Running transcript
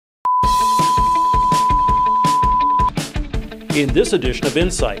In this edition of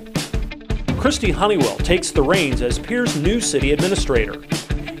Insight, Kristi Honeywell takes the reins as Pierre's new city administrator.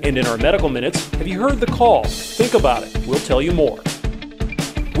 And in our medical minutes, have you heard the call? Think about it. We'll tell you more.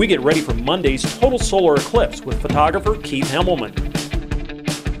 We get ready for Monday's total solar eclipse with photographer Keith Hemmelman.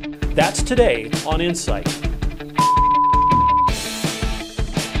 That's today on Insight.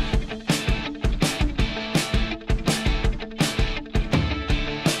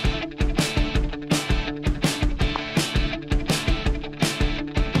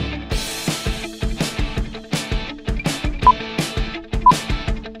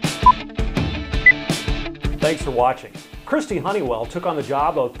 Thanks for watching. Kristi Honeywell took on the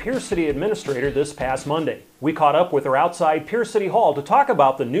job of Pierre City Administrator this past Monday. We caught up with her outside Pierre City Hall to talk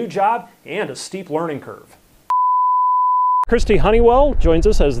about the new job and a steep learning curve. Kristi Honeywell joins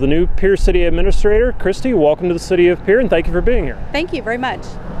us as the new Pierre City Administrator. Kristi, welcome to the City of Pierre and thank you for being here. Thank you very much.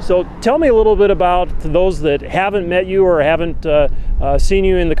 So tell me a little bit about those that haven't met you or haven't seen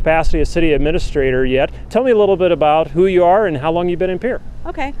you in the capacity of City Administrator yet. Tell me a little bit about who you are and how long you've been in Pierre.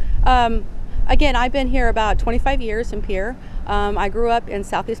 Okay. Again, I've been here about 25 years in Pierre. I grew up in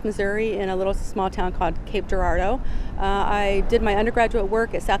southeast Missouri in a little small town called Cape Girardeau. I did my undergraduate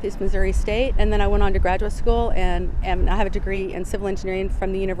work at Southeast Missouri State, and then I went on to graduate school, and I have a degree in civil engineering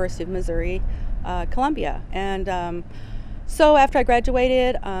from the University of Missouri, Columbia. And so after I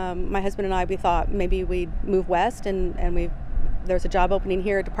graduated, my husband and we thought maybe we'd move west, and there's a job opening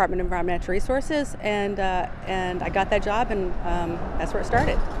here at Department of Environmental Resources, and I got that job, and that's where it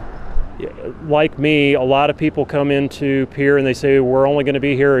started. Like me, a lot of people come into Pierre and they say we're only going to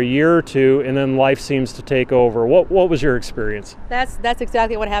be here a year or two, and then life seems to take over. What was your experience? That's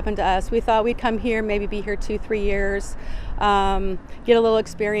exactly what happened to us. We thought we'd come here, maybe be here 2-3 years, get a little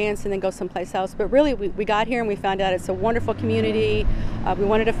experience, and then go someplace else. But really, we got here and we found out it's a wonderful community. We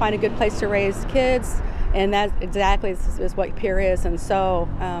wanted to find a good place to raise kids, and that exactly is what Pierre is. And so,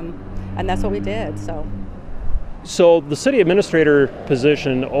 and that's what we did. So the city administrator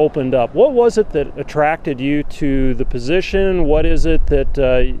position opened up. What was it that attracted you to the position? What is it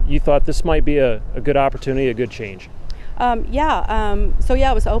that you thought this might be a good opportunity, a good change? So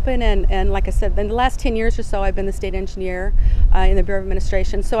it was open, and like I said, in the last 10 years or so, I've been the state engineer in the Bureau of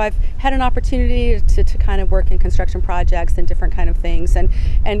Administration. So I've had an opportunity to kind of work in construction projects and different kind of things,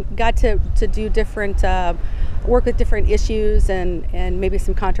 and got to do different work with different issues and maybe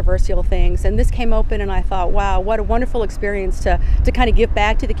some controversial things. And this came open, and I thought, wow, what a wonderful experience to kind of give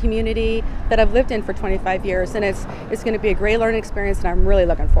back to the community that I've lived in for 25 years. And it's going to be a great learning experience, and I'm really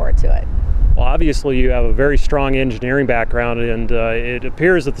looking forward to it. Well, obviously you have a very strong engineering background, and it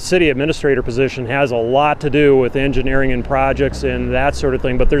appears that the city administrator position has a lot to do with engineering and projects and that sort of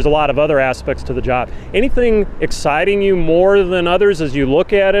thing, but there's a lot of other aspects to the job. Anything exciting you more than others as you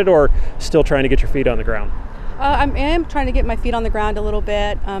look at it, or still trying to get your feet on the ground? I am trying to get my feet on the ground a little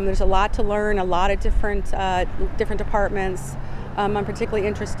bit. There's a lot to learn, a lot of different departments. I'm particularly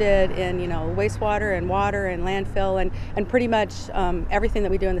interested in wastewater and water and landfill and pretty much everything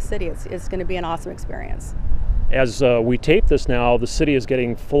that we do in the city. It's going to be an awesome experience. As we tape this now, the city is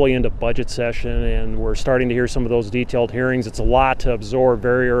getting fully into budget session, and we're starting to hear some of those detailed hearings. It's a lot to absorb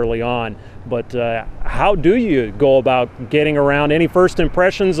very early on, but how do you go about getting around? Any first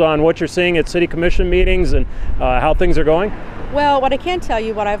impressions on what you're seeing at city commission meetings and how things are going? Well, what I can tell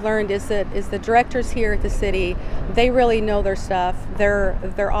you, what I've learned is the directors here at the city, they really know their stuff.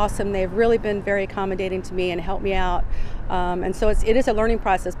 They're awesome. They've really been very accommodating to me and helped me out. And so it is a learning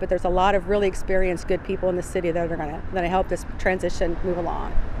process, but there's a lot of really experienced, good people in the city that are going to help this transition move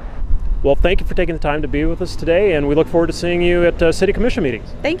along. Well, thank you for taking the time to be with us today, and we look forward to seeing you at city commission meetings.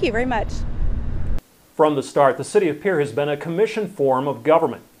 Thank you very much. From the start, the City of Pierre has been a commission form of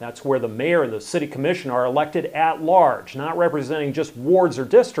government. That's where the mayor and the city commission are elected at large, not representing just wards or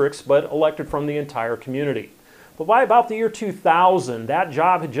districts, but elected from the entire community. But by about the year 2000, that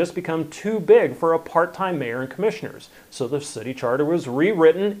job had just become too big for a part-time mayor and commissioners. So the city charter was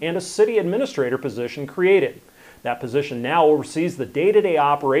rewritten and a city administrator position created. That position now oversees the day-to-day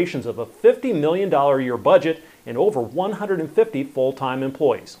operations of a $50 million a year budget and over 150 full-time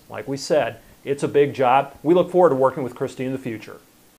employees. Like we said, it's a big job. We look forward to working with Kristi in the future.